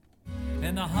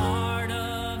In the heart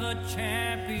of a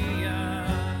champion,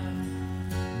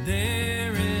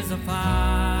 there is a fire,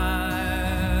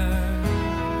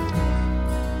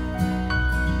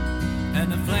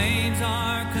 and the flames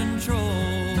are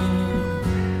controlled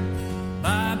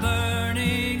by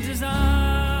burning desire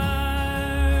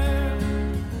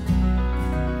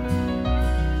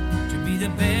to be the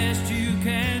best you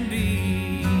can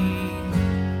be,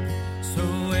 so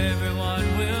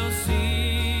everyone will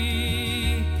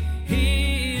see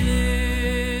he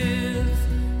lives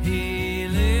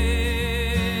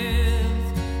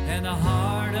in the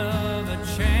heart of a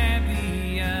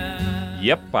champion.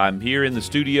 Yep, I'm here in the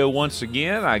studio once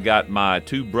again. I got my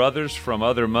two brothers from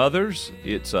other mothers.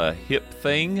 It's a hip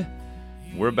thing.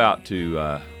 We're about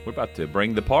to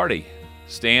bring the party.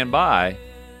 Stand by.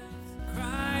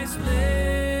 Christ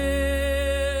lives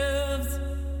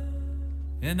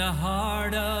in the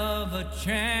heart of a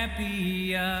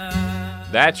champion.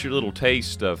 That's your little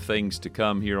taste of things to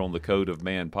come here on the Code of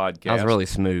Man podcast. That was really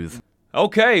smooth.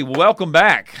 Okay, welcome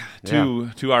back to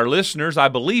our listeners. I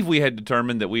believe we had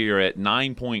determined that we are at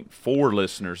 9.4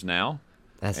 listeners now.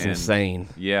 That's insane.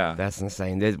 Yeah. That's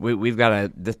insane. We've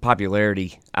got this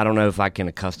popularity. I don't know if I can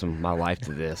accustom my life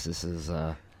to this. This is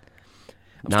 9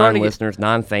 listeners,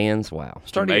 9 fans. Wow.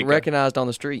 Starting to get recognized on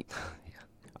the street.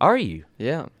 Are you?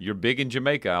 Yeah. You're big in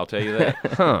Jamaica, I'll tell you that.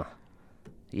 Huh.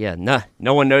 Yeah,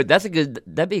 no one knows. That'd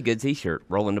be a good T-shirt.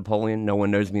 Rolling Napoleon. No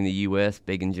one knows me in the U.S.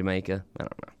 Big in Jamaica. I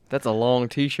don't know. That's a long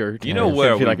T-shirt. You know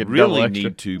where we really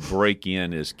need to break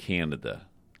in is Canada.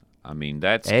 I mean,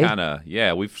 that's kind of,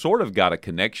 we've sort of got a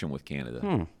connection with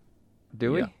Canada.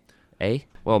 Do we? Yeah.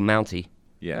 Well, Mountie.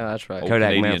 Yeah. Oh, that's right. Old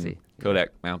Kodak Canadian Mountie. Kodak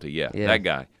Mountie, yeah, Yeah. that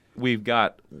guy. We've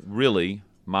got really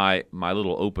my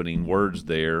little opening words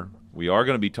there. We are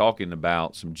going to be talking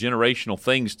about some generational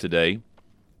things today,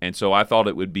 and so I thought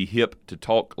it would be hip to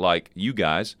talk like you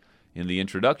guys in the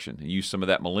introduction and use some of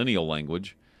that millennial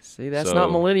language. See, that's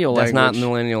not millennial language. That's not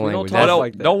millennial language.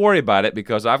 Don't worry about it,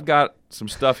 because I've got some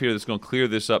stuff here that's going to clear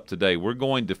this up today. We're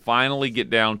going to finally get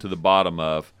down to the bottom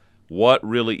of what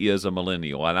really is a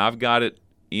millennial, and I've got it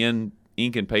in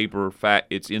ink and paper. Fact,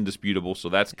 it's indisputable, so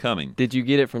that's coming. Did you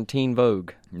get it from Teen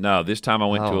Vogue? No, this time I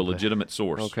went to a legitimate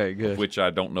source. Okay, good. Which I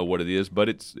don't know what it is, but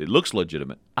it looks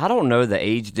legitimate. I don't know the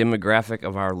age demographic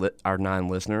of our 9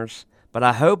 listeners, but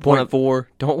I hope 0.4.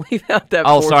 Don't leave out that.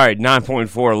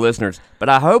 9.4 listeners. But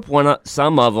I hope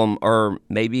some of them are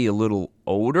maybe a little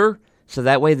older, so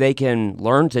that way they can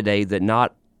learn today that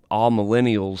not all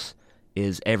millennials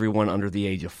is everyone under the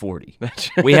age of 40.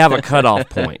 We have a cutoff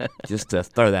point, just to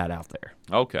throw that out there.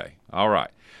 Okay, all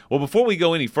right. Well, before we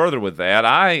go any further with that,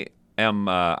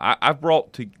 I've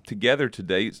brought together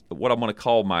today what I'm going to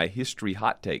call my history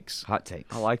hot takes. Hot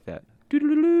takes. I like that.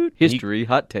 History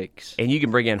hot takes. And you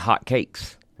can bring in hot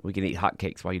cakes. We can eat hot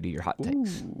cakes while you do your hot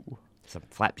takes. Some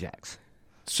flapjacks.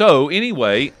 So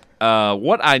anyway,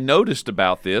 what I noticed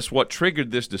about this, what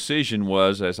triggered this decision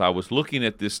was, as I was looking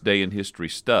at this day in history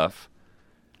stuff,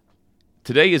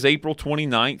 today is April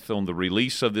 29th on the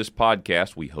release of this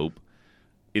podcast, we hope.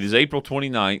 It is April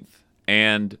 29th,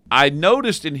 and I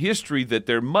noticed in history that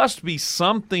there must be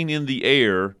something in the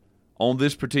air on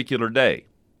this particular day.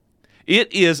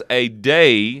 It is a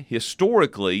day,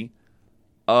 historically,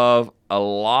 of a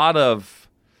lot of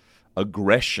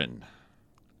aggression.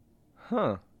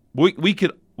 Huh. We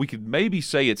could maybe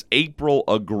say it's April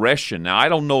aggression. Now, I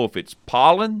don't know if it's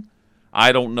pollen.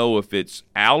 I don't know if it's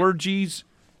allergies.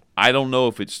 I don't know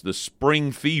if it's the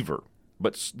spring fever.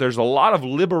 But there's a lot of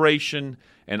liberation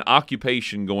and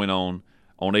occupation going on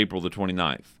April the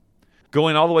 29th.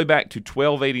 Going all the way back to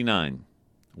 1289,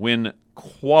 when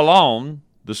Qualon,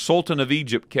 the Sultan of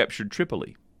Egypt, captured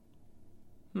Tripoli.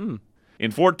 In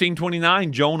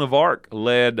 1429, Joan of Arc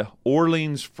led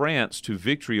Orleans, France, to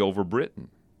victory over Britain.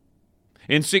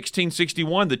 In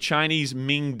 1661, the Chinese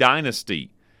Ming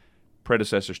Dynasty,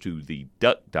 predecessors to the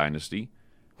Duck Dynasty,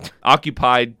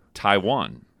 occupied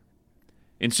Taiwan.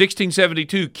 In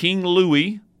 1672, King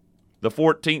Louis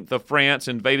XIV of France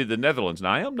invaded the Netherlands.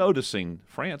 Now, I am noticing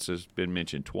France has been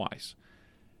mentioned twice.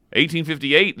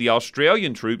 1858, the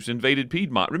Australian troops invaded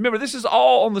Piedmont. Remember, this is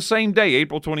all on the same day,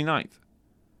 April 29th.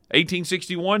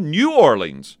 1861, New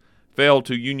Orleans fell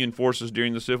to Union forces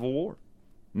during the Civil War.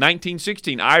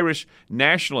 1916, Irish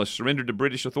nationalists surrendered to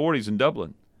British authorities in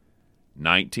Dublin.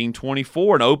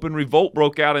 1924, an open revolt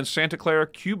broke out in Santa Clara,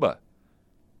 Cuba.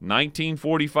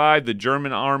 1945, the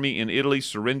German army in Italy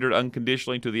surrendered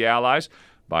unconditionally to the Allies.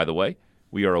 By the way,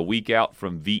 we are a week out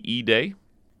from VE Day.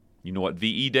 You know what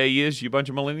VE Day is, you bunch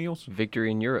of millennials?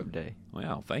 Victory in Europe Day.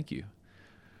 Well, thank you.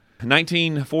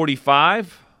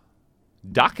 1945,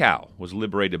 Dachau was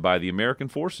liberated by the American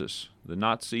forces, the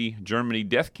Nazi Germany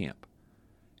death camp.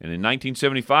 And in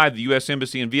 1975, the U.S.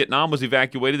 Embassy in Vietnam was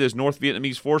evacuated as North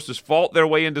Vietnamese forces fought their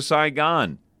way into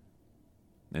Saigon.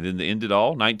 And then to end it all,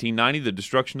 1990, the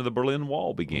destruction of the Berlin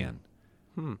Wall began.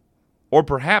 Or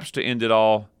perhaps to end it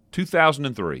all,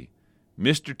 2003,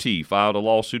 Mr. T filed a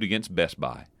lawsuit against Best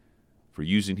Buy for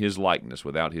using his likeness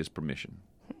without his permission.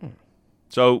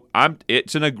 So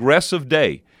it's an aggressive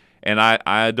day, and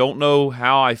I don't know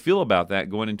how I feel about that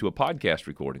going into a podcast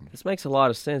recording. This makes a lot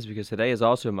of sense because today is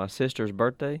also my sister's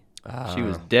birthday. She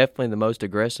was definitely the most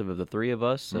aggressive of the three of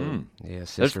us. So Yeah, there's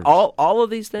sisters. all of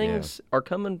these things are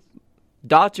coming.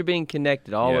 Dots are being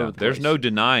connected all over the place. There's no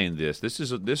denying this. This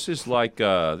is like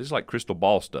crystal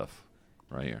ball stuff,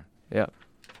 right here. Yeah.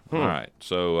 All right.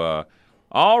 So,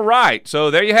 all right. So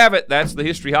there you have it. That's the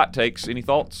history hot takes. Any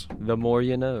thoughts? The more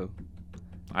you know.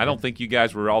 I don't think you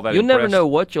guys were all that. You'll never impressed. know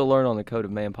what you'll learn on the Code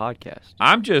of Man podcast.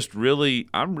 I'm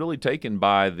really taken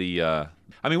by the.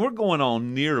 I mean, we're going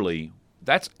on nearly.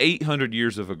 That's 800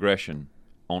 years of aggression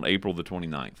on April the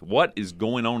 29th. What is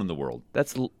going on in the world?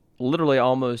 That's literally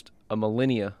almost a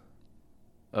millennia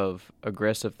of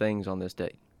aggressive things on this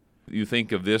date. You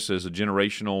think of this as a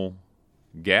generational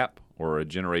gap or a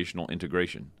generational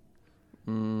integration?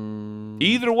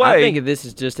 Either way, I think of this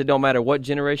as just, it don't matter what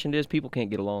generation it is, people can't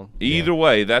get along. Either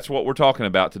way, that's what we're talking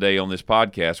about today on this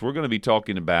podcast. We're going to be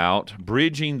talking about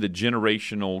bridging the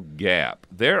generational gap.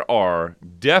 There are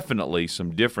definitely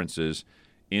some differences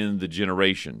in the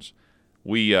generations.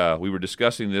 We were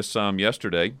discussing this some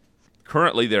yesterday.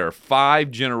 Currently, there are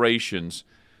 5 generations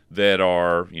that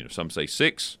are, some say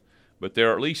 6, but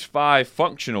there are at least 5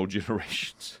 functional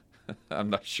generations. I'm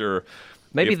not sure.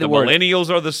 Maybe if the the word- millennials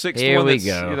are the 6th Here one. we That's,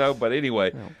 go. But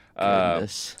anyway,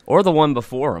 Goodness. Or the one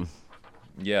before them.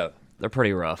 yeah. They're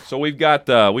pretty rough. So we've got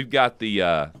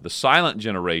the silent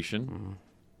generation,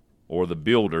 or the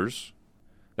builders.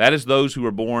 That is those who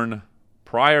were born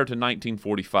prior to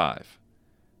 1945.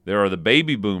 There are the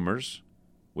baby boomers,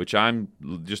 which I'm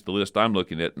just the list I'm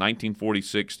looking at,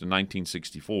 1946 to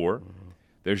 1964.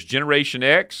 There's Generation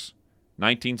X,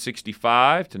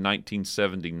 1965 to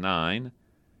 1979.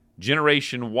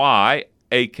 Generation Y,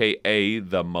 a.k.a.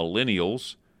 the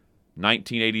millennials,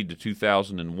 1980 to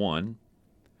 2001.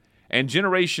 And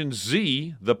Generation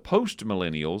Z, the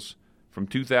post-millennials, from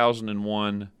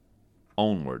 2001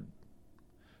 onward.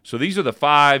 So these are the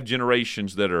 5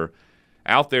 generations that are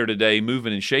out there today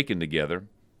moving and shaking together.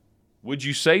 Would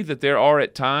you say that there are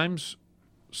at times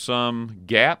some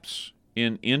gaps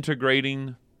in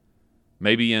integrating,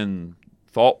 maybe in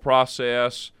thought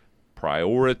process,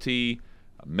 priority,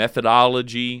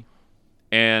 methodology,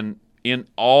 and in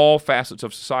all facets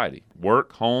of society,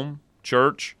 work, home,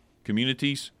 church,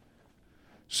 communities?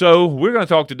 So we're going to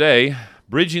talk today,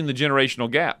 bridging the generational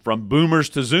gap from boomers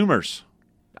to zoomers.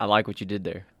 I like what you did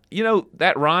there.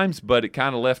 That rhymes, but it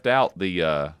kind of left out the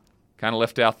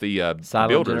Silent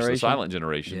builders, the generation? silent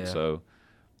generation. Yeah. So,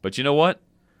 but you know what?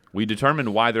 We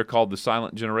determined why they're called the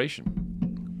silent generation.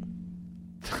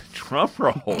 Drum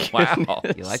roll! Wow,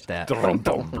 You like that?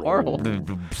 Carl.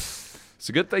 it's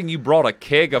a good thing you brought a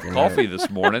keg of coffee this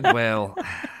morning. Well,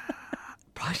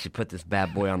 probably should put this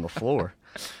bad boy on the floor.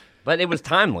 But it was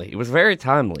timely. It was very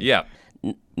timely. Yeah,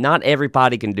 Not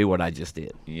everybody can do what I just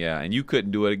did. yeah, and you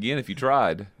couldn't do it again if you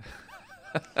tried.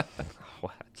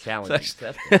 Challenge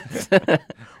accepted.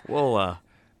 Well,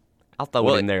 I'll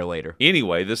throw it in there later.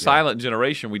 Anyway, the silent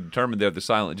generation, we determined they're the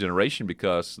silent generation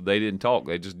because they didn't talk.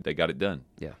 They got it done.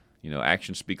 Yeah.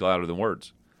 Actions speak louder than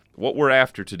words. What we're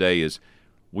after today is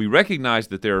we recognize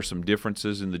that there are some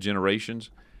differences in the generations.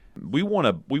 We want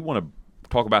to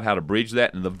talk about how to bridge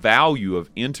that and the value of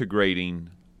integrating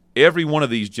every one of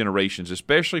these generations,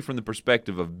 especially from the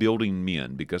perspective of building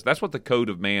men, because that's what the Code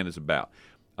of Man is about.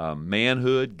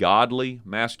 Manhood, godly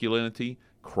masculinity,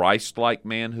 Christ-like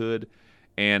manhood,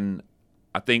 and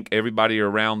I think everybody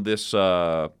around this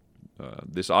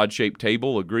this odd-shaped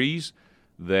table agrees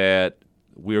that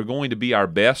we are going to be our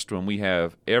best when we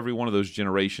have every one of those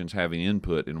generations having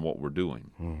input in what we're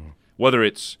doing. Whether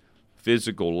it's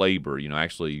physical labor,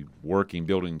 actually working,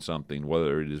 building something,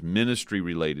 whether it is ministry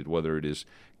related, whether it is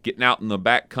getting out in the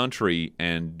back country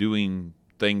and doing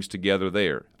things together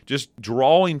there. Just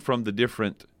drawing from the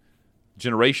different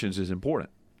generations is important.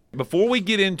 Before we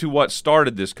get into what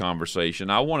started this conversation,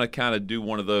 I want to kind of do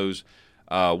one of those.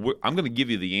 I'm going to give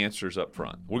you the answers up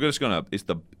front. We're just going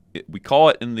to. We call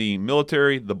it in the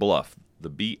military the BLUF, the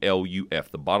BLUF,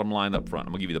 the bottom line up front.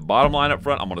 I'm going to give you the bottom line up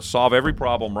front. I'm going to solve every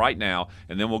problem right now,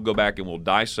 and then we'll go back and we'll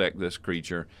dissect this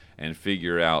creature and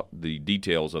figure out the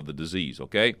details of the disease.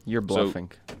 Okay? You're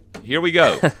bluffing. So, here we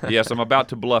go. Yes, I'm about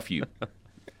to bluff you.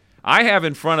 I have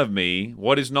in front of me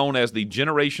what is known as the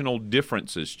generational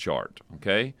differences chart,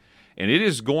 okay? And it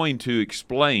is going to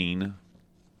explain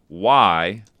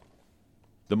why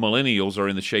the millennials are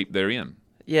in the shape they're in.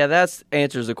 Yeah, that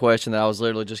answers the question that I was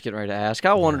literally just getting ready to ask.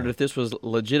 I wondered if this was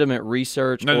legitimate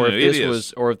research, No,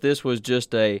 if this was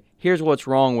just a here's what's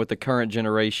wrong with the current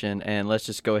generation, and let's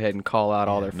just go ahead and call out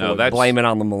all their No, faults. that's Blame it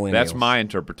on the millennials. That's my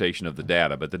interpretation of the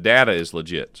data, but the data is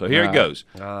legit. So here it goes.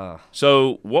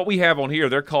 So what we have on here,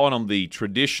 they're calling them the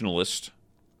traditionalist,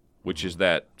 which is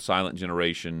that silent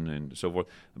generation and so forth.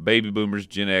 Baby boomers,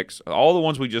 Gen X, all the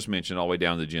ones we just mentioned, all the way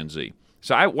down to Gen Z.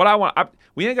 So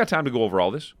we ain't got time to go over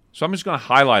all this. So I'm just going to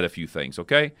highlight a few things,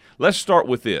 okay? Let's start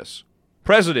with this.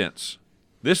 Presidents.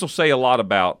 This will say a lot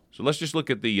about, so let's just look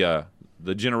at the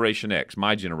Generation X,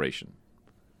 my generation.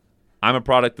 I'm a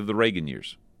product of the Reagan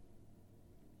years.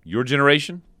 Your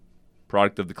generation,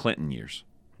 product of the Clinton years.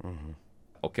 Mm-hmm.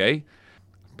 Okay?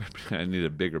 I need a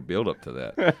bigger build-up to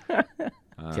that.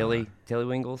 Tilly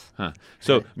Wingles. Huh.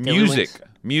 So music.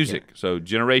 Yeah. So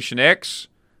Generation X,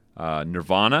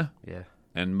 Nirvana,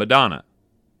 and Madonna.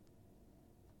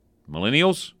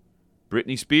 Millennials,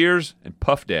 Britney Spears, and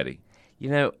Puff Daddy. You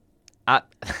know,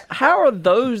 how are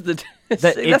those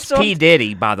it's P.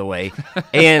 Diddy, by the way.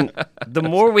 And the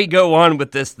more we go on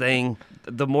with this thing,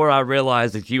 the more I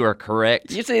realize that you are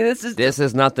correct. You see, this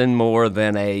is nothing more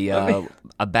than a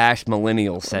bash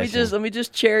millennial session. Let me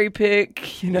just cherry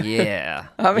pick. You know? Yeah.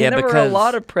 I mean, there were a because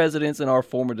lot of presidents in our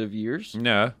formative years.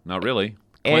 No, not really.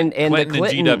 And Clinton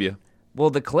and GW. Well,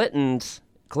 the Clinton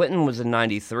was in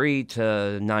 93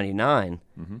 to 99,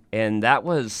 and that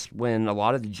was when a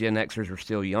lot of the Gen Xers were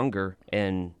still younger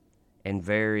and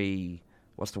very,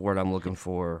 what's the word I'm looking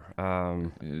for?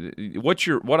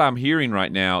 What I'm hearing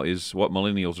right now is what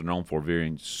millennials are known for,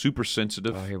 very super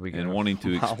sensitive and wanting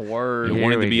to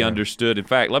wanting to be understood. In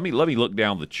fact, let me look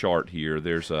down the chart here.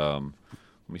 There's let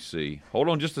me see. Hold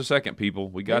on just a second, people.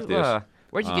 We got this.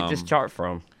 Where'd you get this chart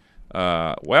from?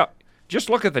 Well, just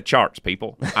look at the charts,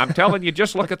 people. I'm telling you,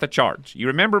 just look at the charts. You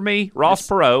remember me, Ross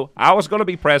Perot? I was going to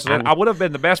be president. I would have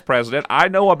been the best president. I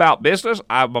know about business.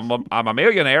 I'm a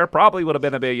millionaire. Probably would have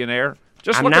been a billionaire.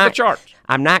 Just look at the charts.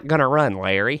 I'm not going to run,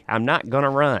 Larry. I'm not going to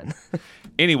run.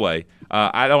 Anyway,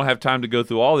 I don't have time to go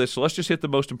through all this, so let's just hit the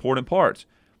most important parts.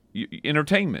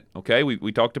 Entertainment, okay?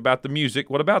 We talked about the music.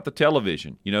 What about the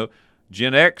television? You know,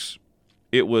 Gen X,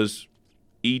 it was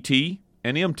E.T.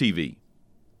 and MTV.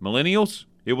 Millennials,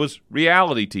 it was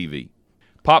reality TV.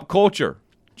 Pop culture,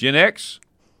 Gen X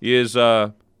is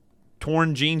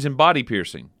torn jeans and body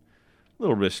piercing. A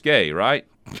little risque, right?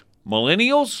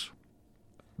 Millennials,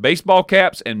 baseball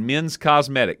caps and men's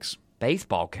cosmetics.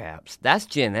 Baseball caps? That's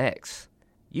Gen X.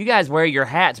 You guys wear your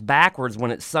hats backwards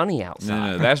when it's sunny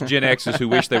outside. No, that's Gen X's who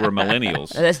wish they were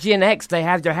millennials. That's Gen X. They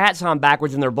have their hats on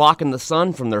backwards and they're blocking the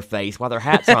sun from their face while their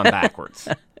hat's on backwards.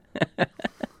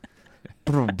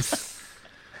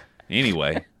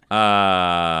 Anyway,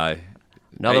 another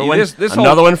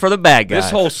one for the bad guys.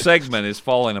 This whole segment is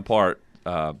falling apart.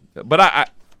 But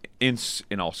in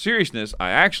all seriousness,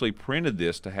 I actually printed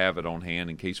this to have it on hand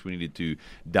in case we needed to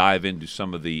dive into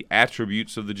some of the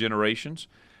attributes of the generations,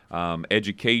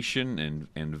 education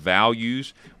and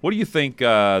values. What do you think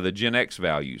the Gen X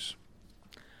values?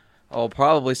 Oh,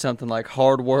 probably something like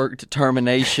hard work,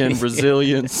 determination,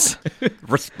 resilience,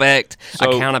 respect,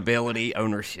 accountability,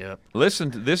 ownership.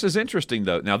 Listen, this is interesting,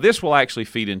 though. Now, this will actually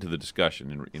feed into the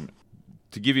discussion.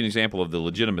 To give you an example of the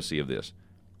legitimacy of this,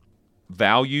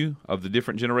 value of the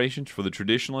different generations for the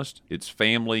traditionalist, it's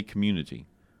family, community.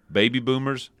 Baby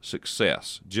boomers,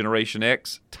 success. Generation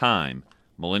X, time.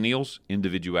 Millennials,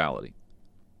 individuality.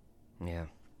 Yeah.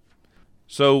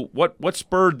 So what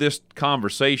spurred this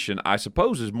conversation, I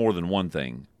suppose, is more than one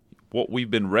thing. What we've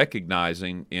been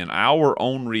recognizing in our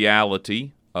own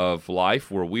reality of life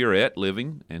where we're at,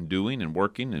 living and doing and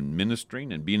working and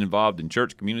ministering and being involved in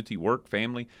church, community, work,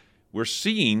 family, we're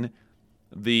seeing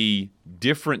the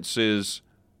differences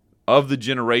of the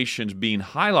generations being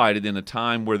highlighted in a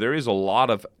time where there is a lot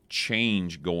of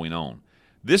change going on.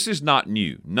 This is not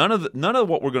new. None of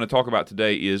what we're going to talk about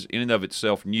today is in and of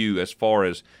itself new as far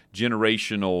as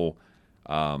generational,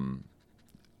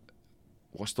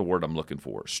 what's the word I'm looking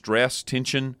for? Stress,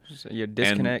 tension, your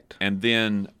disconnect, and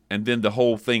then the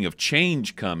whole thing of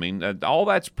change coming. All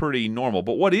that's pretty normal.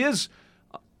 But what is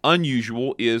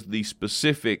unusual is the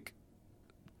specific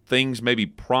things maybe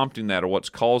prompting that or what's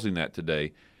causing that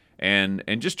today, and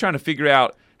just trying to figure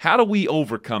out. How do we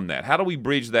overcome that? How do we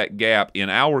bridge that gap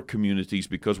in our communities?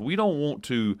 Because we don't want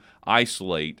to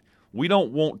isolate. We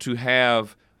don't want to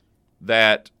have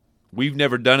that we've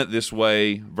never done it this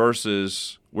way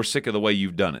versus we're sick of the way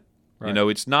you've done it. You know,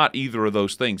 it's not either of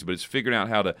those things, but it's figuring out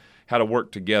how to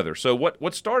work together. So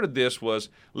what started this was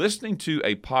listening to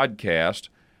a podcast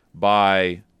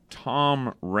by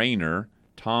Tom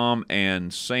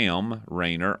and Sam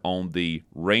Rayner on the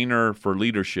Rayner for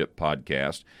Leadership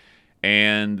podcast.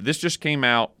 And this just came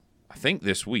out, I think,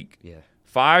 this week. Yeah.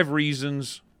 5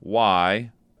 Reasons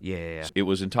Why. Yeah. It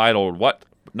was entitled, what,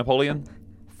 Napoleon?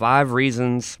 5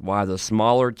 Reasons Why the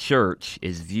Smaller Church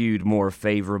is Viewed More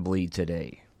Favorably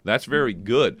Today. That's very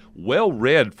good. Well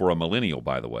read for a millennial,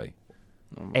 by the way.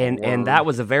 And that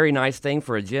was a very nice thing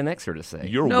for a Gen Xer to say.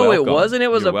 You're No, welcome. it wasn't. It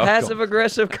was You're a welcome.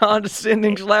 passive-aggressive,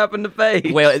 condescending slap in the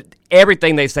face. Well,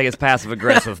 everything they say is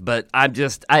passive-aggressive, but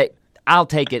I'll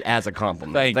take it as a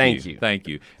compliment. Thank you. Thank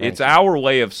you. It's our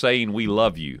way of saying we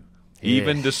love you,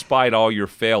 even despite all your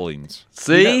failings.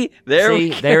 See? There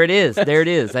we go. There it is. There it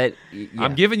is.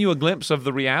 I'm giving you a glimpse of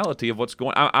the reality of what's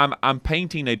going on. I'm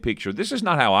painting a picture. This is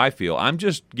not how I feel. I'm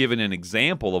just giving an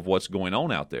example of what's going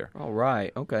on out there. All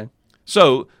right. Okay.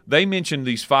 So they mentioned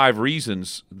these 5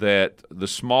 reasons that the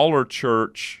smaller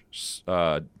church,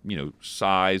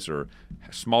 size or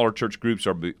smaller church groups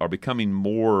are becoming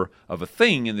more of a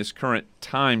thing in this current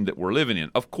time that we're living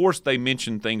in. Of course, they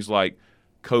mentioned things like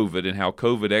COVID and how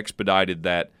COVID expedited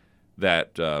that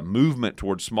movement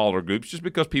towards smaller groups just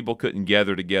because people couldn't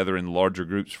gather together in larger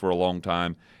groups for a long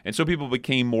time. And so people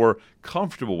became more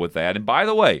comfortable with that. And by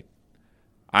the way,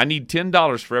 I need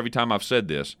 $10 for every time I've said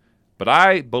this, but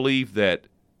I believe that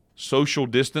social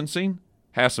distancing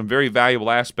has some very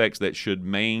valuable aspects that should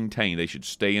maintain. They should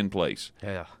stay in place.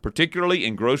 Yeah. Particularly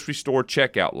in grocery store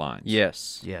checkout lines.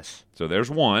 Yes. Yes. So there's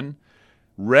one.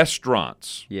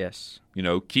 Restaurants. Yes.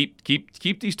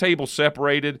 Keep these tables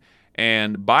separated.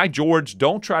 And by George,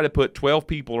 don't try to put 12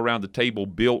 people around the table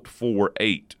built for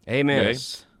 8. Amen. Okay?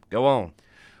 Yes. Go on.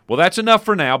 Well, that's enough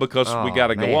for now because we got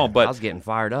to go on. But I was getting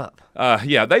fired up.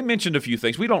 they mentioned a few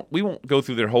things. We won't go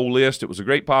through their whole list. It was a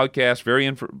great podcast, very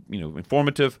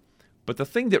informative. But the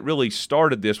thing that really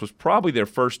started this was probably their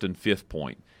first and fifth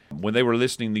point when they were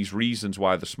listing these reasons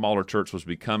why the smaller church was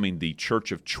becoming the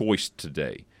church of choice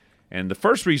today. And the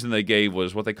first reason they gave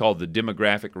was what they called the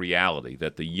demographic reality,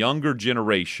 that the younger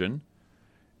generation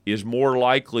is more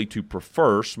likely to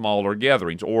prefer smaller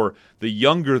gatherings, or the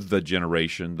younger the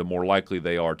generation, the more likely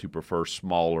they are to prefer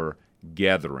smaller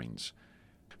gatherings.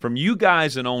 From you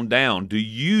guys and on down, do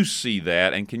you see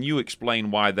that, and can you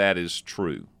explain why that is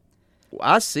true? Well,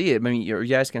 I see it. I mean, you're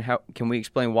asking how can we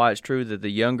explain why it's true that the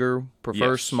younger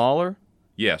prefer Yes. smaller?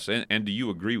 Yes, and do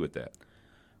you agree with that?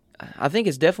 I think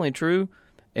it's definitely true.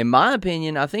 In my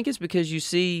opinion, I think it's because you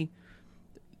see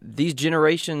these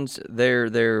generations,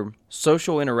 their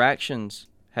social interactions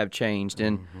have changed.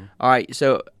 And all right,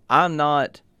 so I'm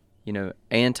not,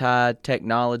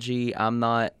 anti-technology. I'm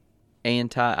not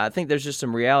I think there's just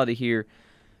some reality here.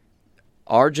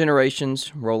 Our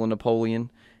generations, Roland Napoleon,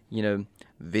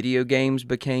 video games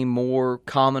became more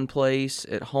commonplace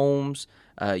at homes.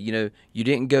 You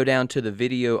didn't go down to the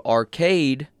video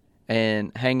arcade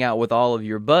and hang out with all of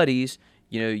your buddies.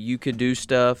 You could do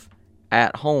stuff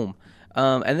at home.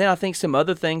 And then I think some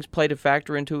other things played a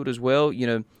factor into it as well.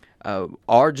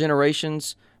 Our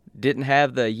generations didn't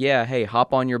have the,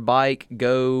 hop on your bike,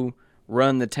 go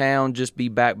run the town, just be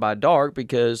back by dark,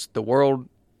 because the world,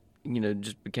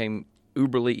 just became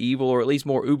uberly evil, or at least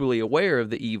more uberly aware of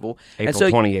the evil. April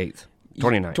 28th.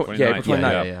 29th. Yeah, April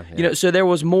 29th. Yeah. So there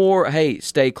was more,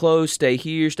 stay close, stay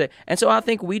here, stay. And so I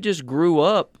think we just grew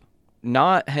up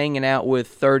not hanging out with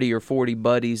 30 or 40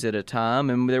 buddies at a time,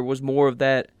 and there was more of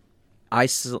that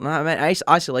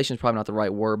isolation is probably not the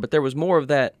right word, but there was more of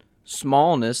that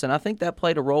smallness, and I think that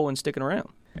played a role in sticking around.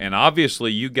 And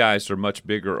obviously, you guys are much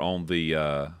bigger on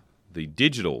the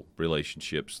digital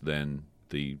relationships than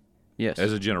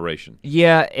as a generation.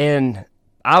 Yeah, and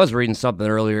I was reading something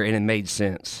earlier, and it made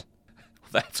sense.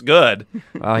 That's good.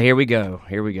 Oh, here we go.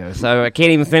 So I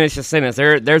can't even finish the sentence.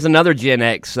 There's another Gen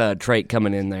X trait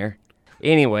coming in there.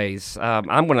 Anyways,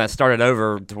 I'm going to start it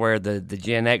over to where the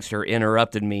Gen Xer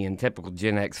interrupted me in typical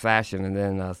Gen X fashion and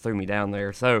then threw me down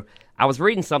there. So I was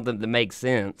reading something that makes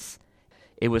sense.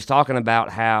 It was talking about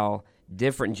how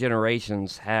different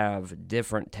generations have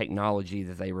different technology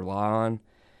that they rely on.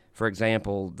 For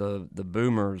example, the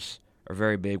boomers are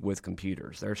very big with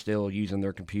computers. They're still using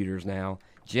their computers now.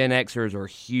 Gen Xers are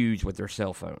huge with their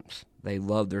cell phones. They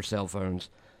love their cell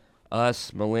phones. Us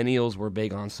millennials, we're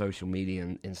big on social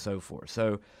media and so forth.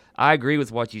 So I agree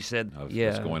with what you said.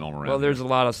 What's going on around Well, there's there. a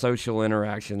lot of social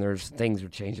interaction. There's things are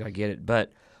changing. I get it.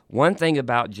 But one thing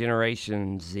about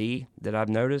Generation Z that I've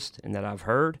noticed and that I've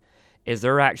heard is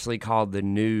they're actually called the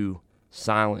new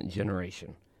silent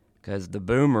generation, because the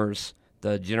boomers,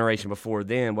 the generation before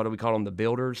them, what do we call them, the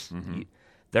builders? Mm-hmm.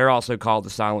 They're also called the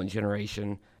silent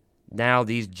generation. Now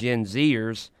these Gen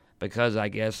Zers, because I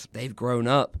guess they've grown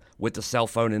up with the cell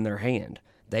phone in their hand,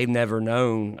 they've never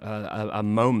known a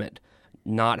moment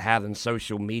not having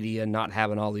social media, not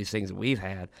having all these things that we've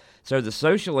had. So the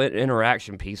social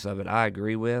interaction piece of it, I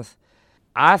agree with.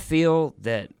 I feel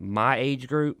that my age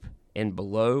group and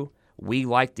below, we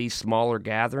like these smaller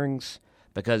gatherings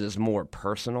because it's more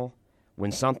personal.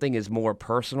 When something is more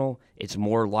personal, it's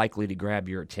more likely to grab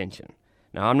your attention.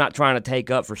 Now, I'm not trying to take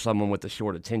up for someone with a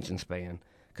short attention span,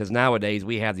 because nowadays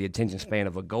we have the attention span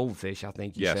of a goldfish, I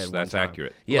think you said. Yes, one that's time.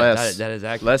 accurate. Yeah, Less- that is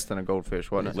accurate. Less than a goldfish,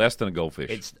 wasn't it? Less than a goldfish.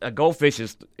 It's a goldfish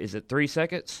is it 3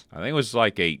 seconds? I think it was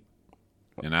like 8,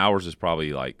 and ours is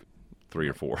probably like 3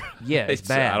 or 4. Yeah, it's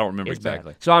bad. I don't remember It's bad.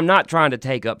 exactly. So I'm not trying to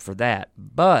take up for that,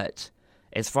 but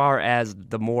as far as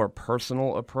the more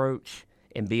personal approach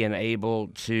and being able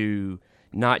to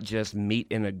not just meet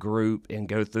in a group and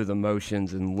go through the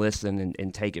motions and listen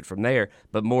and take it from there,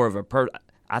 but more of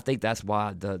I think that's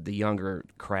why the younger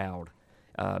crowd,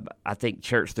 I think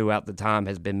church throughout the time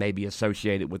has been maybe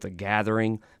associated with a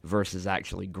gathering versus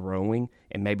actually growing,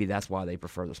 and maybe that's why they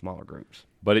prefer the smaller groups.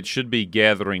 But it should be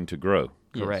gathering to grow.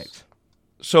 Correct.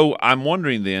 So I'm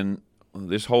wondering then,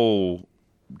 this whole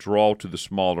draw to the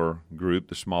smaller group,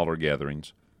 the smaller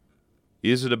gatherings,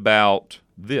 is it about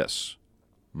this?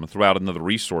 I'm going to throw out another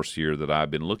resource here that I've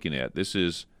been looking at. This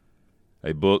is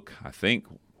a book, I think,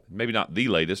 maybe not the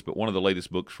latest, but one of the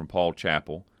latest books from Paul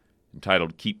Chappell,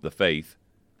 entitled Keep the Faith.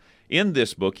 In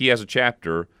this book, he has a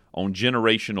chapter on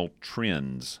generational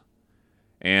trends.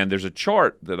 And there's a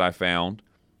chart that I found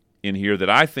in here that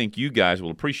I think you guys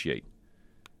will appreciate.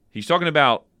 He's talking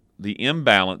about the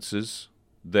imbalances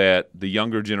that the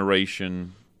younger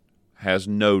generation has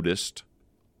noticed,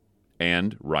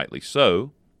 and rightly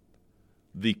so,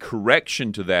 the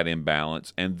correction to that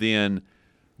imbalance, and then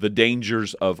the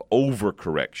dangers of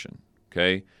overcorrection.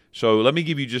 Okay? So let me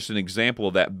give you just an example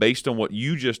of that based on what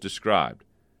you just described.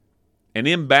 An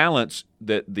imbalance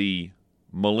that the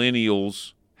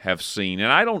millennials have seen,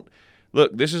 and I don't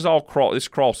look. This is all this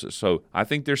crosses. So I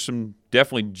think there's some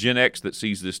definitely Gen X that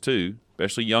sees this too,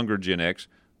 especially younger Gen X,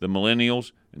 the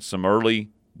millennials, and some early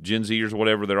Gen Zers or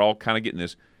whatever. They're all kind of getting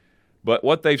this. But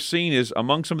what they've seen is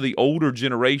among some of the older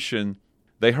generation,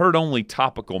 they heard only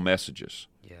topical messages.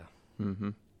 Yeah.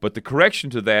 Mm-hmm. But the correction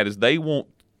to that is they want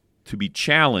to be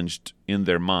challenged in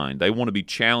their mind. They want to be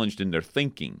challenged in their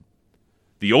thinking.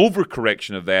 The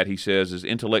overcorrection of that, he says, is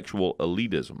intellectual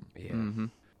elitism. Yeah. Mm-hmm.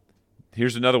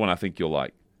 Here's another one I think you'll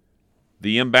like.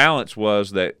 The imbalance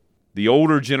was that the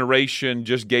older generation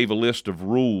just gave a list of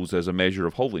rules as a measure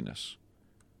of holiness.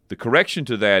 The correction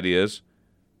to that is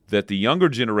that the younger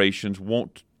generations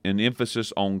want an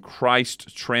emphasis on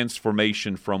Christ's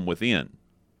transformation from within.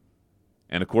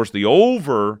 And, of course, the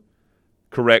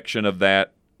over-correction of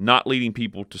that not leading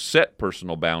people to set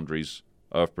personal boundaries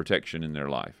of protection in their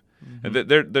life.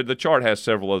 Mm-hmm. And the chart has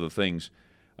several other things.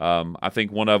 I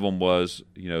think one of them was,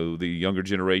 the younger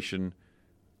generation,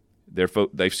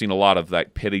 they've seen a lot of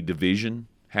that petty division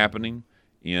happening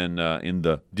in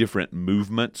the different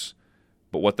movements.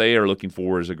 But what they are looking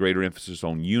for is a greater emphasis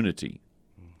on unity,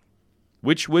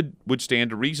 which would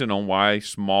stand to reason on why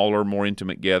smaller, more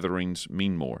intimate gatherings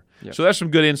mean more. Yep. So that's some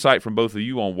good insight from both of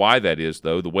you on why that is,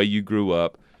 though, the way you grew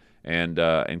up and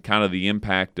kind of the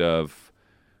impact of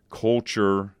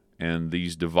culture and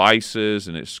these devices,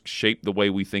 and it's shaped the way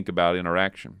we think about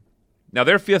interaction. Now,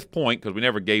 their fifth point, because we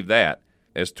never gave that,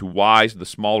 as to why the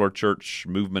smaller church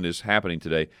movement is happening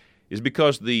today, is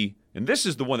because and this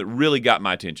is the one that really got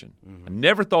my attention. Mm-hmm. I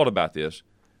never thought about this,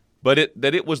 but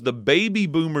it was the baby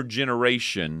boomer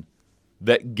generation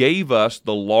that gave us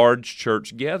the large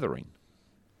church gathering.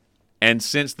 And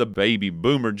since the baby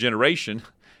boomer generation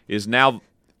is now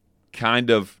kind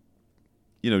of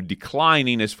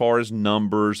declining as far as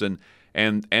numbers and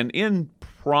in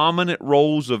prominent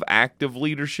roles of active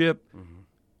leadership, mm-hmm.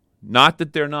 Not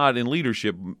that they're not in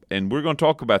leadership, and we're going to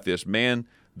talk about this, man,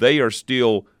 they are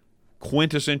still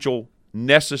quintessential,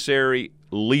 necessary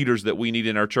leaders that we need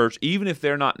in our church, even if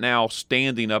they're not now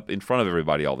standing up in front of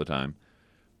everybody all the time.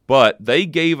 But they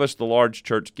gave us the large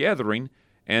church gathering,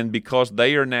 and because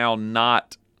they are now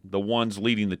not the ones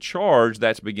leading the charge,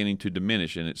 that's beginning to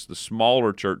diminish, and it's the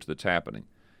smaller church that's happening.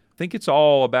 I think it's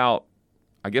all about,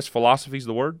 I guess philosophy's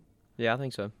the word? Yeah, I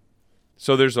think so.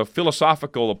 So there's a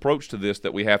philosophical approach to this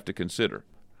that we have to consider.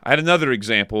 I had another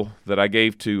example that I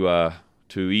gave to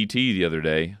E.T. the other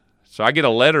day. So I get a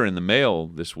letter in the mail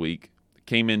this week that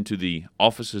came into the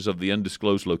offices of the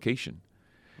undisclosed location.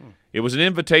 It was an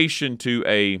invitation to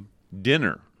a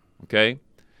dinner, okay?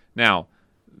 Now,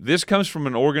 this comes from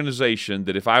an organization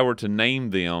that if I were to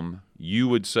name them, you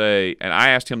would say, and I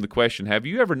asked him the question, have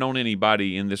you ever known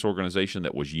anybody in this organization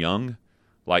that was young,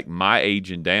 like my age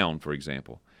and down, for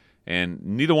example? And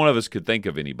neither one of us could think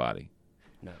of anybody.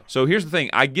 No. So here's the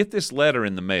thing. I get this letter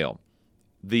in the mail.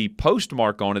 The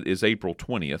postmark on it is April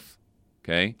 20th,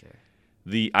 okay?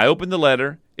 I opened the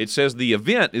letter. It says the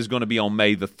event is going to be on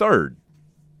May the 3rd,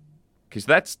 because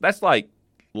that's like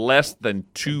less than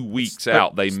 2 weeks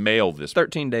out. They mail this.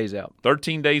 13 days out.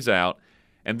 13 days out.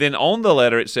 And then on the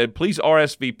letter it said, please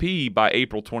RSVP by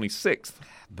April 26th.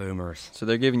 Boomers. So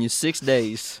they're giving you 6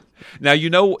 days. Now,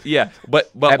 yeah,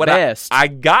 but At what best. I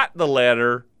got the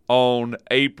letter on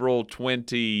April 20.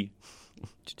 Did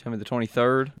you tell me the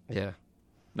 23rd? Yeah.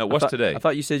 No, what's today? I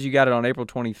thought you said you got it on April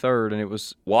 23rd, and it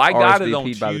was Well, I got it on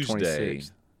RSVP'd by the Tuesday.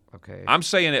 26th. Okay. I'm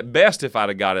saying at best if I'd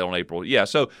have got it on April. Yeah,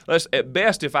 so at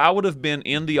best if I would have been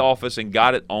in the office and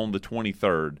got it on the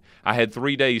 23rd, I had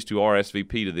 3 days to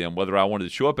RSVP to them whether I wanted to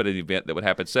show up at an event that would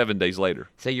happen 7 days later.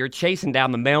 So you're chasing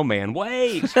down the mailman.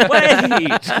 Wait.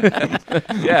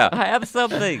 Yeah. I have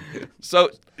something. So,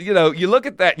 you look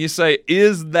at that and you say,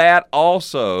 is that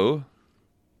also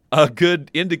a good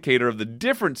indicator of the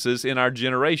differences in our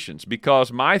generations?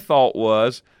 Because my thought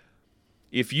was,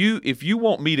 if you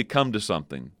want me to come to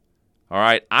something, all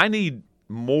right, I need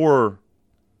more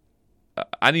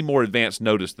advance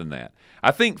notice than that.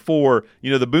 I think for,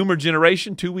 the boomer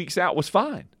generation, 2 weeks out was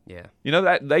fine. Yeah.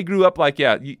 That they grew up like,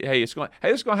 it's going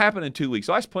to happen in 2 weeks.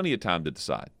 So that's plenty of time to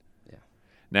decide. Yeah.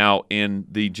 Now, in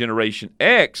the Generation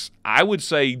X, I would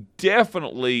say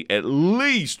definitely at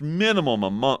least minimum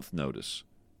a month notice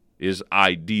is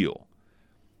ideal.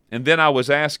 And then I was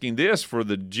asking this for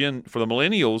the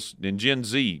millennials and Gen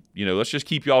Z. Let's just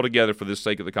keep you all together for the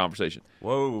sake of the conversation.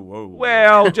 Whoa.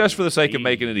 Well, just for the sake of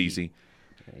making it easy.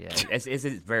 Yeah, it's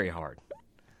very hard.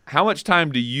 How much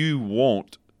time do you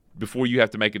want before you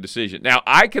have to make a decision? Now,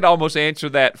 I could almost answer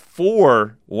that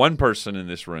for one person in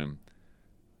this room,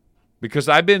 because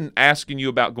I've been asking you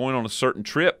about going on a certain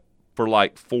trip for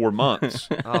like 4 months.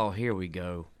 Oh, here we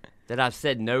go. That I've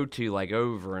said no to like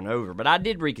over and over, but I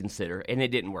did reconsider, and it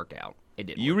didn't work out.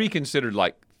 You reconsidered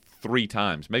like 3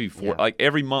 times, maybe 4. Yeah. Like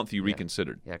every month you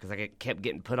reconsidered. Yeah, because I kept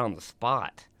getting put on the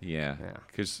spot. Yeah.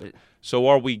 Yeah. So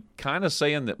are we kind of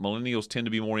saying that millennials tend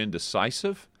to be more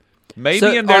indecisive? Maybe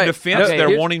So, in their all right, defense, okay, they're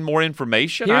here's- wanting more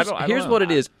information. Here's what it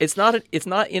is. It's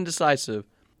not indecisive.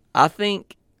 I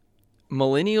think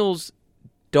millennials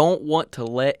don't want to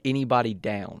let anybody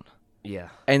down. Yeah.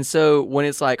 And so when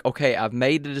it's like, okay, I've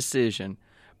made the decision,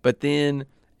 but then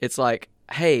it's like,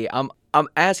 hey, I'm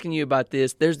asking you about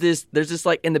this. There's this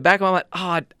like in the back of my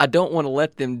mind, I don't want to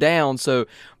let them down. So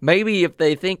maybe if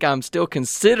they think I'm still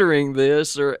considering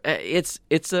this, or it's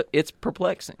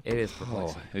perplexing. It is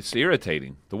perplexing. It's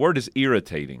irritating. The word is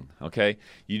irritating, okay?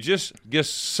 You just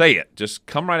say it. Just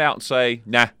come right out and say,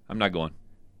 nah, I'm not going.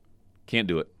 Can't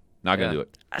do it. Not going to do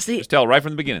it. I see. Just tell it right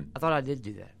from the beginning. I thought I did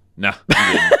do that. No,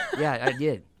 you didn't. Yeah, I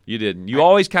did. You didn't. You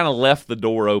always kind of left the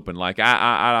door open, like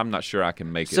I'm not sure I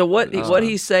can make it. So what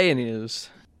he's saying is,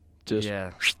 just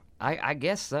Yeah. I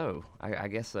guess so. I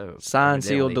guess so. signed,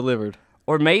 sealed, Evidently. delivered.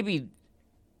 Or maybe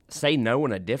say no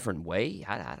in a different way.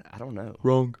 I don't know.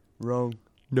 Wrong.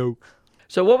 No.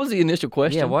 So what was the initial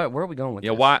question? Yeah, where are we going with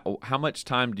Yeah, this? why? How much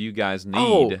time do you guys need?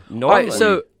 Oh, all Normally- right,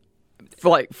 so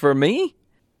for me,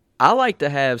 I like to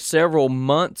have several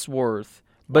months worth.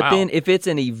 But Wow. then if it's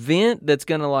an event that's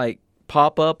gonna like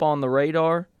pop up on the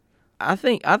radar, I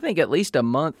think at least a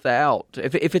month out.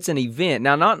 If it's an event,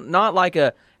 now not like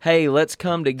a hey, let's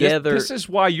come together. This is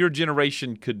why your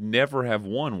generation could never have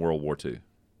won World War II.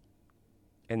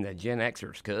 And the Gen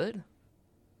Xers could?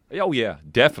 Oh yeah,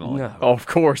 definitely. No. Oh, of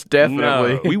course,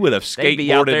 definitely. No. We would have They'd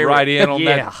be out skateboarded there right with- in on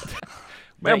yeah. that.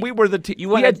 Man, we were the team. You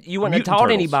wouldn't have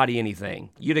taught anybody anything.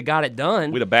 You'd have got it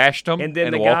done. We'd have bashed them and then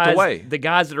and the walked guys, away. the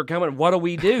guys that are coming, what do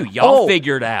we do? Y'all Oh.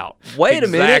 figure it out. Wait a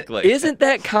Exactly. minute, isn't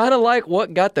that kind of like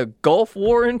what got the Gulf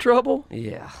War in trouble?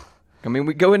 Yeah. I mean,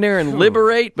 we go in there and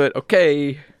liberate, but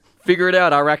okay, figure it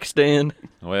out, Iraqistan.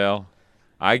 Well,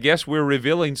 I guess we're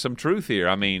revealing some truth here.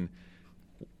 I mean,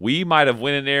 we might have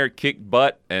went in there, kicked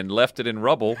butt, and left it in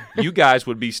rubble. You guys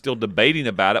would be still debating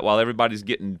about it while everybody's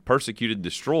getting persecuted,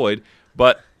 destroyed.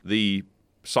 But the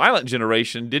silent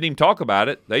generation didn't even talk about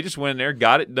it. They just went in there,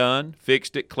 got it done,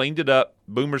 fixed it, cleaned it up.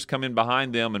 Boomers come in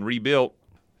behind them and rebuilt.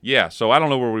 Yeah, so I don't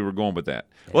know where we were going with that.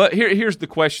 Yeah. Well, here's the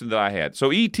question that I had.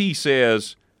 So E.T.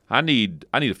 says, I need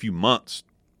a few months.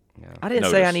 I didn't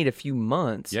say I Notice. need a few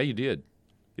months. Yeah, you did.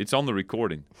 It's on the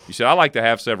recording. You said, I like to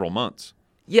have several months.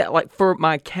 Yeah, like for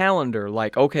my calendar,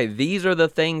 like, okay, these are the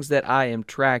things that I am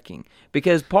tracking.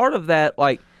 Because part of that,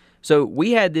 like, So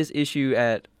we had this issue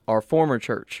at our former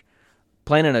church.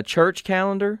 Planning a church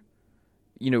calendar,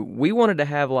 we wanted to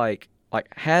have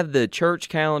have the church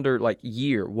calendar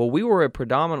year. Well, we were a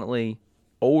predominantly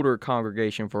older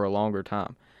congregation for a longer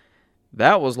time.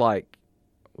 That was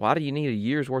why do you need a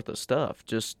year's worth of stuff?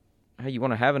 Just, hey, you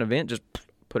want to have an event, just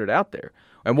put it out there.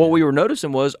 And what we were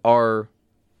noticing was our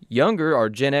Gen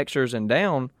Xers and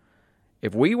down,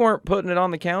 if we weren't putting it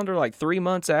on the calendar 3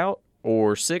 months out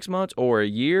or 6 months or a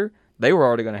year, they were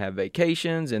already going to have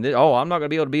vacations and I'm not going to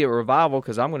be able to be at revival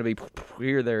because I'm going to be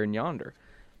here, there, and yonder.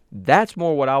 That's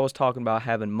more what I was talking about,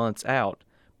 having months out.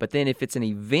 But then if it's an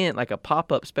event, like a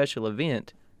pop-up special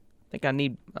event, I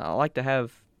think I like to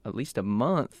have at least a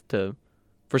month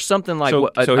for something like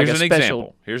so like here's a an special.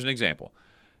 example. Here's an example.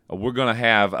 We're going to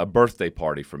have a birthday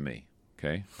party for me.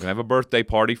 Okay, we're going to have a birthday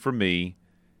party for me.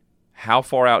 How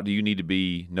far out do you need to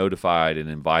be notified and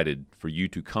invited for you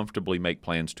to comfortably make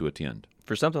plans to attend?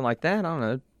 For something like that, I don't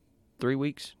know, 3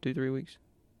 weeks, 2-3 weeks.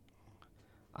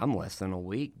 I'm less than a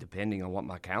week, depending on what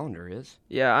my calendar is.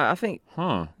 Yeah, I think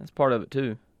that's part of it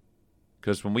too.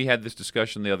 Because when we had this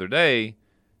discussion the other day,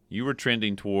 you were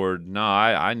trending toward,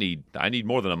 I need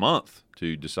more than a month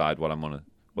to decide whether I'm going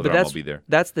to be there.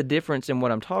 That's the difference in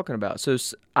what I'm talking about. So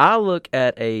I look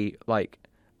at a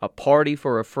party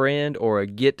for a friend or a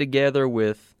get together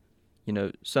with,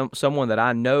 someone that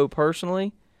I know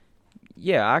personally.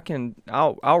 Yeah,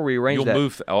 I'll rearrange You'll that.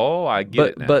 move. I get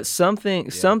it now. But something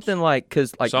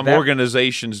because some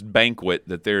organization's banquet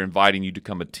that they're inviting you to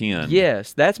come attend.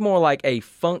 Yes, that's more like a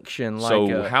function.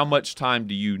 So how much time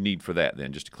do you need for that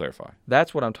then, just to clarify?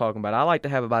 That's what I'm talking about. I like to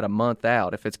have about a month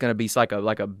out if it's going to be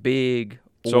like a big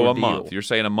So ordeal. a month. You're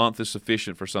saying a month is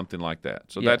sufficient for something like that.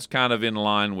 So that's kind of in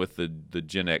line with the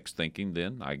Gen X thinking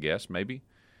then, I guess, maybe.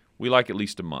 We like at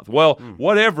least a month. Well,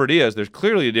 whatever it is, there's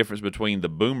clearly a difference between the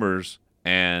boomers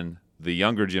and the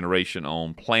younger generation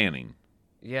on planning.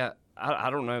 Yeah, I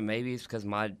don't know. Maybe it's because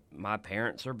my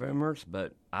parents are boomers,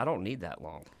 but I don't need that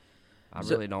long. I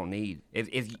really don't need.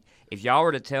 If y'all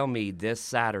were to tell me this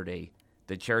Saturday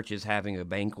the church is having a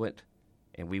banquet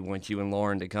and we want you and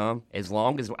Lauren to come, as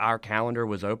long as our calendar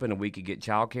was open and we could get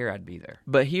childcare, I'd be there.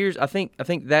 But I think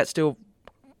that still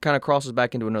kind of crosses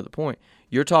back into another point.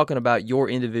 You're talking about your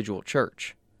individual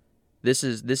church. This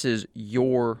is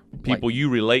your people you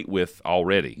relate with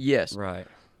already. Yes. Right.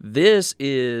 This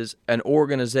is an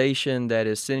organization that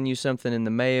is sending you something in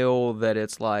the mail that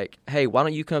it's like, hey, why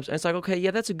don't you come? And it's like, okay,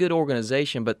 yeah, that's a good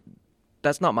organization, but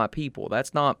that's not my people.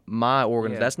 That's not my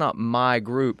organization. That's not my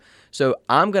group. So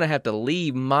I'm going to have to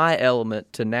leave my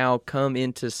element to now come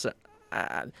into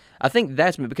I think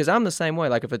that's me, because I'm the same way.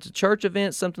 Like if it's a church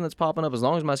event, something that's popping up, as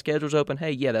long as my schedule's open,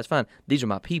 hey, yeah, that's fine. These are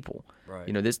my people.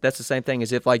 Right. That's the same thing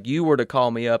as if you were to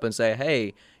call me up and say,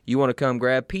 hey, you want to come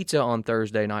grab pizza on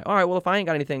Thursday night? All right, well, if I ain't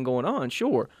got anything going on,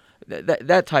 sure.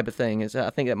 That type of thing is. I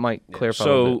think that might clarify.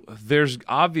 So there's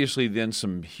obviously then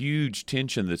some huge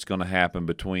tension that's going to happen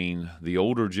between the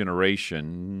older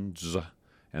generations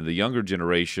and the younger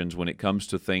generations when it comes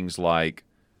to things like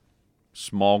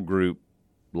small group,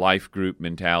 life group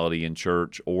mentality in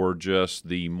church, or just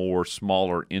the more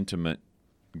smaller, intimate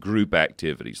group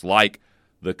activities like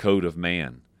the Code of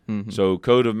Man. Mm-hmm. So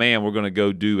Code of Man, we're going to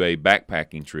go do a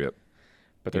backpacking trip.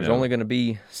 But there's only going to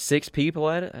be 6 people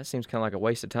at it? That seems kind of like a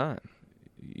waste of time.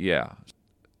 Yeah.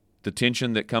 The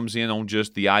tension that comes in on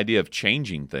just the idea of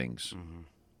changing things.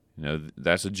 Mm-hmm.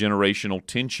 That's a generational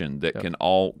tension that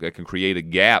can create a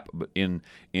gap in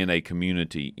a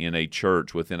community, in a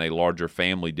church, within a larger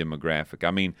family demographic.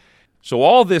 I mean, so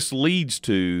all this leads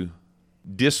to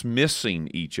dismissing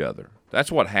each other.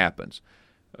 That's what happens.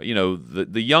 The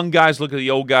young guys look at the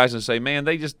old guys and say, "Man,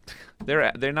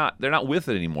 they're not with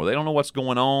it anymore. They don't know what's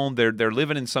going on. They're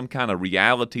living in some kind of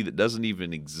reality that doesn't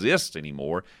even exist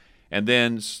anymore." And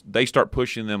then they start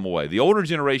pushing them away. The older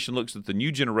generation looks at the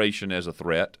new generation as a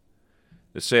threat.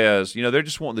 It says, they're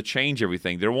just wanting to change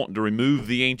everything. They're wanting to remove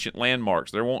the ancient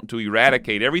landmarks. They're wanting to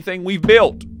eradicate everything we've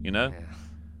built. Got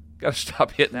to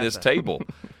stop hitting this table.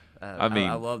 I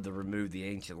love to remove the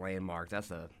ancient landmark.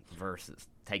 That's a verse that's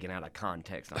taken out of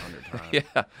context 100 times.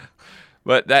 Yeah,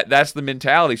 but that's the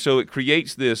mentality. So it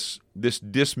creates this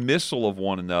dismissal of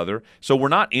one another. So we're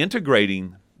not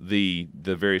integrating the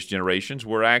various generations.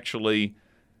 We're actually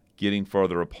getting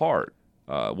further apart.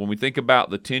 When we think about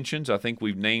the tensions, I think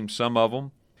we've named some of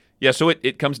them. Yeah, so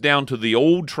it comes down to the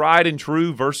old tried and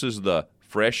true versus the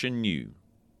fresh and new.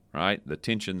 Right? The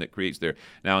tension that creates there.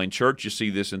 Now, in church, you see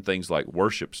this in things like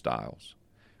worship styles,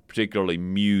 particularly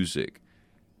music,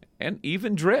 and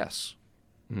even dress.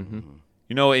 Mm-hmm.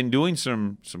 In doing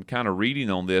some kind of reading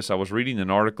on this, I was reading an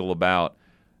article about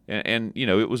and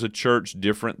it was a church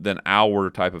different than our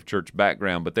type of church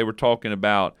background, but they were talking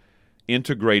about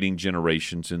integrating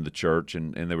generations in the church,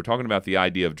 and they were talking about the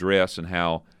idea of dress and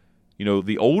how,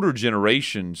 the older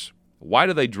generations, why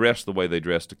do they dress the way they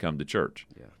dress to come to church?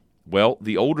 Yeah. Well,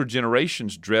 the older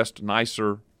generations dressed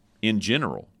nicer in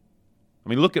general. I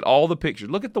mean, look at all the pictures.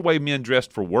 Look at the way men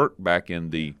dressed for work back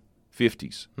in the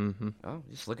 50s. Mm-hmm. Oh,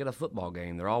 just look at a football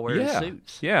game. They're all wearing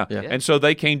suits. Yeah. Yeah. And so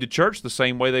they came to church the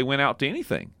same way they went out to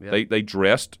anything. Yeah. They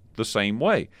dressed the same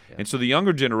way. Yeah. And so the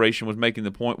younger generation was making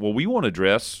the point, well, we want to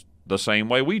dress the same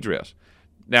way we dress.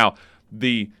 Now,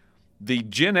 the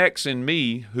Gen X in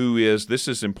me, this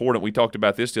is important, we talked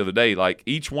about this the other day, like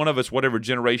each one of us, whatever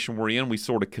generation we're in, we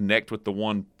sort of connect with the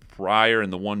one prior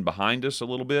and the one behind us a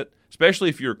little bit, especially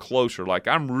if you're closer. Like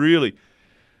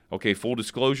full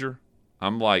disclosure,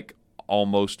 I'm like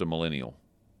almost a millennial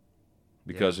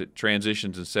because it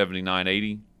transitions in 79,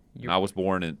 80. And I was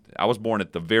born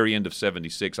at the very end of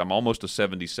 76. I'm almost a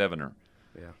 77er.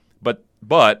 Yeah.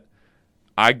 But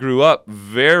I grew up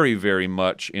very, very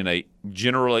much in a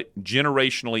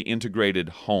generationally integrated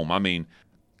home. I mean,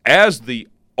 as the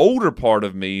older part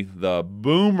of me, the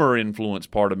boomer influence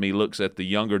part of me, looks at the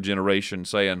younger generation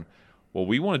saying, well,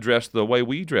 we want to dress the way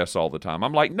we dress all the time.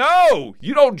 I'm like, no,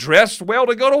 you don't dress well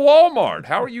to go to Walmart.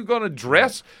 How are you going to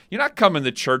dress? You're not coming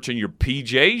to church in your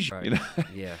PJs. Right.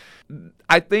 Yeah.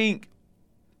 I think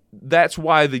that's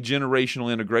why the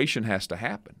generational integration has to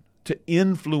happen, to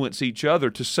influence each other,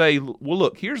 to say, well,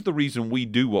 look, here's the reason we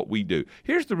do what we do.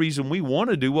 Here's the reason we want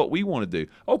to do what we want to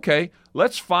do. Okay,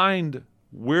 let's find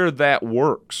where that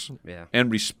works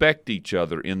and respect each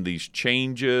other in these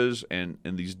changes and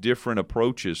these different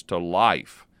approaches to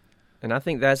life. And I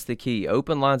think that's the key.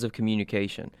 Open lines of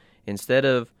communication. Instead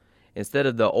of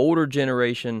the older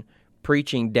generation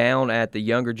preaching down at the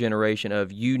younger generation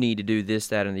of you need to do this,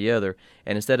 that, and the other,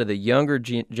 and instead of the younger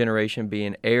generation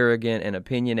being arrogant and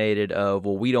opinionated of,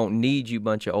 well, we don't need you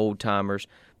bunch of old-timers,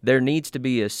 there needs to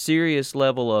be a serious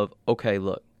level of, okay,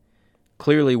 look,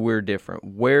 clearly we're different.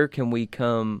 Where can we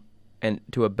come and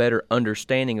to a better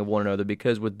understanding of one another?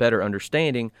 Because with better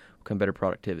understanding will come better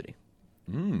productivity.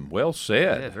 Well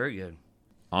said. Yeah, very good.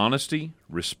 Honesty,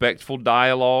 respectful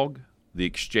dialogue, the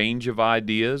exchange of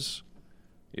ideas.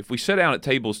 If we sit down at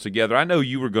tables together, I know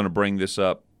you were going to bring this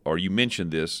up, or you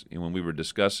mentioned this when we were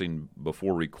discussing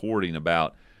before recording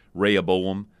about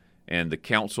Rehoboam and the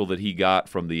counsel that he got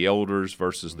from the elders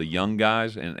versus the young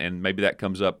guys, and maybe that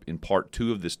comes up in part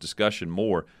 2 of this discussion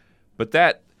more. But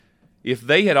that, if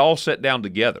they had all sat down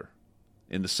together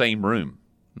in the same room,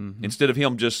 instead of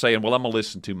him just saying, well, I'm going to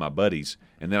listen to my buddies,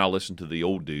 and then I'll listen to the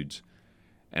old dudes,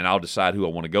 and I'll decide who I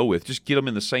want to go with, just get them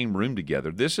in the same room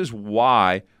together. This is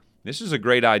a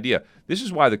great idea. This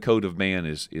is why the code of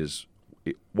man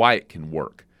why it can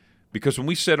work. Because when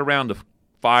we sit around the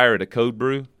fire at a code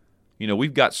brew,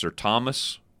 we've got Sir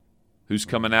Thomas, who's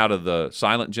coming out of the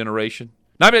silent generation.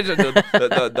 No, I mean,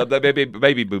 the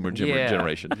baby boomer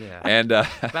generation. Yeah. And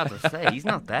About to say, he's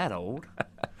not that old.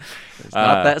 It's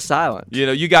not that silent.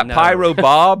 you got Pyro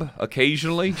Bob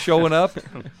occasionally showing up,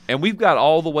 and we've got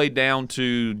all the way down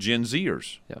to Gen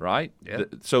Zers, right? Yeah.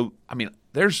 So, I mean,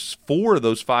 there's 4 of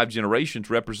those 5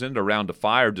 generations represented around a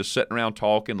fire, just sitting around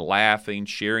talking, laughing,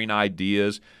 sharing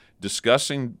ideas,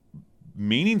 discussing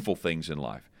meaningful things in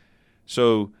life.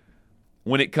 So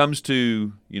when it comes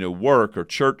to, work or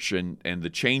church and the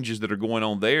changes that are going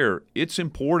on there, it's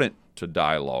important to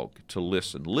dialogue, to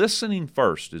listen. Listening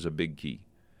first is a big key.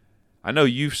 I know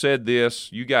you've said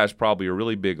this. You guys probably are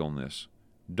really big on this.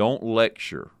 Don't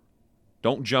lecture.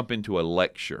 Don't jump into a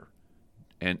lecture.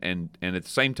 And at the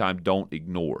same time, don't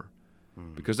ignore.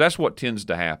 Because that's what tends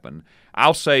to happen.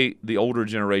 I'll say the older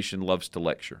generation loves to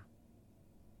lecture.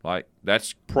 Like,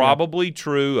 that's probably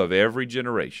true of every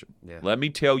generation. Yeah. Let me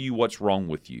tell you what's wrong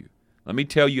with you. Let me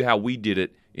tell you how we did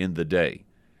it in the day.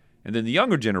 And then the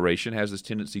younger generation has this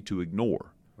tendency to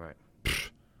ignore. Right.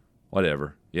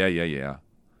 Whatever. Yeah.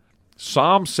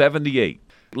 Psalm 78.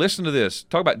 Listen to this.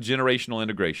 Talk about generational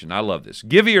integration. I love this.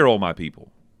 Give ear, O my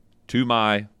people, to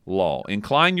my law.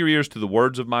 Incline your ears to the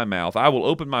words of my mouth. I will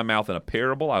open my mouth in a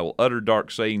parable. I will utter dark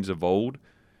sayings of old,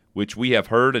 which we have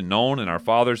heard and known, and our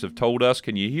fathers have told us.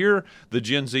 Can you hear the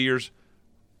Gen Zers?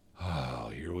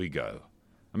 Oh, here we go.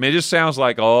 I mean, it just sounds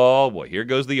like, oh, boy, here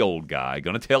goes the old guy,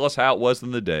 going to tell us how it was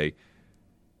in the day.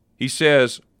 He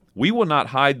says, we will not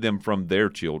hide them from their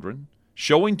children,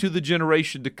 showing to the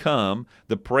generation to come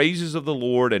the praises of the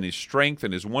Lord and his strength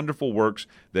and his wonderful works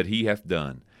that he hath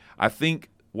done. I think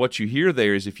what you hear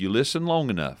there is, if you listen long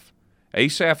enough,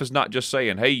 Asaph is not just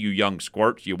saying, hey, you young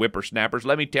squirts, you whippersnappers,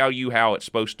 let me tell you how it's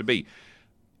supposed to be.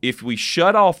 If we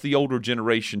shut off the older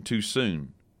generation too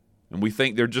soon, and we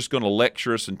think they're just going to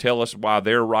lecture us and tell us why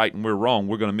they're right and we're wrong,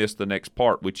 we're going to miss the next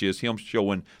part, which is him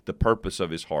showing the purpose of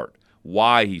his heart,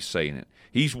 why he's saying it.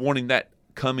 He's wanting that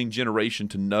coming generation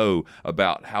to know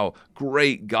about how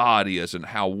great God is and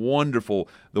how wonderful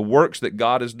the works that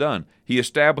God has done. He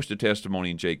established a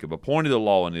testimony in Jacob, appointed a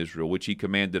law in Israel, which he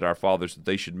commanded our fathers that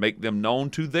they should make them known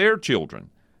to their children,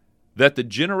 that the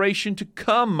generation to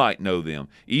come might know them,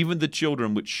 even the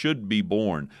children which should be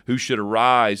born, who should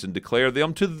arise and declare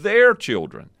them to their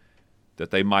children,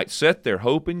 that they might set their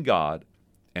hope in God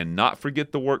and not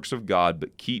forget the works of God,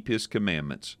 but keep his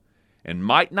commandments, and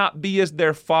might not be as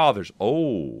their fathers.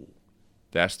 Oh,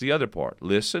 that's the other part.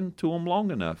 Listen to them long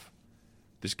enough.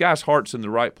 This guy's heart's in the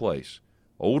right place.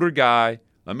 Older guy.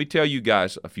 Let me tell you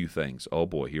guys a few things. Oh,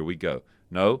 boy, here we go.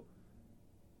 No,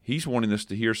 he's wanting us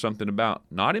to hear something about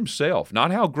not himself,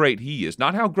 not how great he is,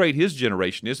 not how great his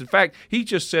generation is. In fact, he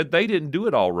just said they didn't do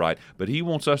it all right, but he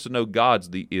wants us to know God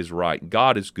is right,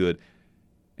 God is good.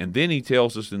 And then he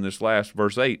tells us in this last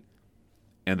verse 8,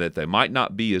 and that they might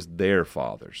not be as their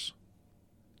fathers.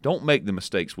 Don't make the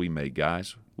mistakes we made,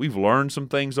 guys. We've learned some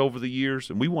things over the years,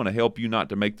 and we want to help you not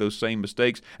to make those same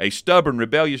mistakes. A stubborn,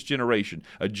 rebellious generation,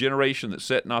 a generation that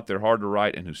set not their heart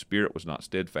aright and whose spirit was not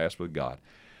steadfast with God.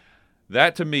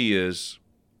 That to me is,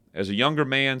 as a younger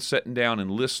man sitting down and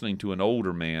listening to an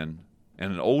older man,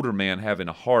 and an older man having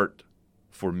a heart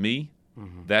for me,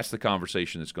 that's the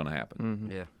conversation that's going to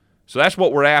happen. Yeah. So that's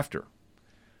what we're after.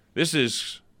 This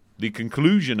is the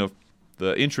conclusion of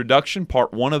the introduction,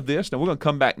 part 1 of this. Now we're going to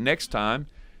come back next time,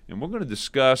 and we're going to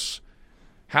discuss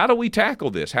how do we tackle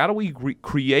this? How do we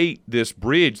create this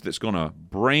bridge that's going to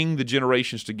bring the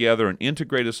generations together and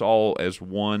integrate us all as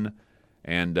one?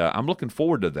 And I'm looking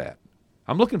forward to that.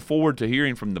 I'm looking forward to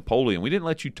hearing from Napoleon. We didn't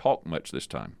let you talk much this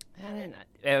time.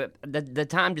 The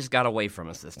time just got away from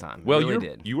us this time. Well, it really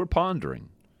did. You were pondering.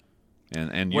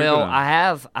 And you're Well,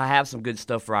 gonna... I have some good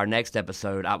stuff for our next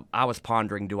episode. I was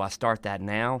pondering, do I start that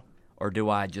now, or do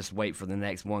I just wait for the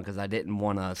next one? Because I didn't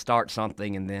want to start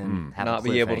something and then have Not a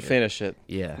be able to cliffhanger. finish it.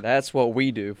 Yeah. That's what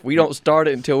we do. We don't start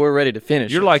it until we're ready to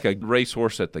finish You're it. like a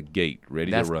racehorse at the gate,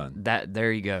 ready to run.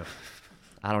 There you go.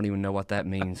 I don't even know what that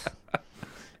means.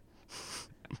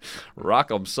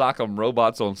 Rock 'em, sock 'em,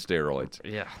 robots on steroids.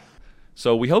 Yeah.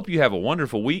 So we hope you have a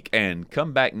wonderful week, and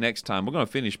come back next time. We're going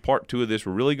to finish part 2 of this.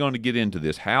 We're really going to get into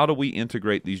this. How do we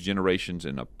integrate these generations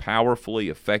in a powerfully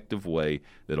effective way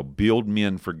that'll build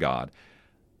men for God?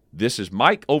 This is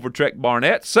Mike Overtrek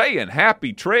Barnett saying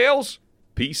happy trails,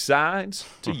 peace signs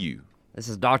to you. This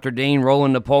is Dr. Dean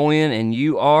Roland Napoleon, and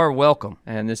you are welcome.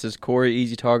 And this is Corey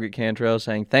Easy Target Cantrell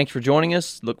saying thanks for joining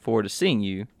us. Look forward to seeing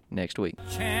you next week.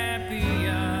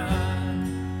 Champion,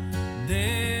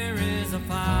 there is a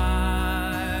fire,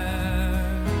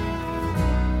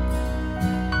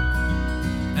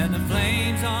 and the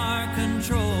flames are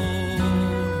controlled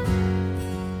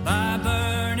by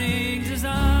burning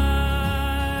desire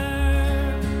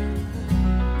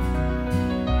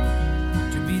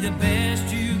to be the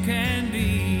best you can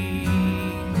be,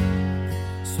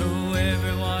 so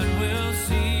everyone will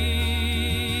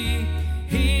see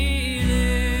he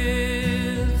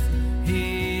lives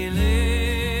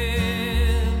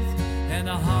in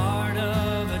the heart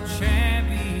of a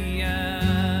champion.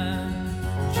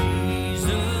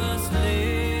 Jesus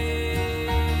lives,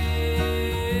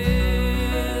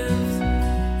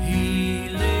 he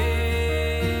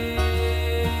lives,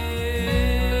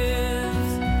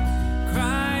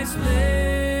 Christ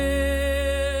lives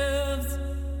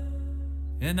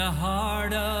in the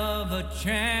heart of a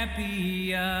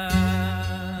champion.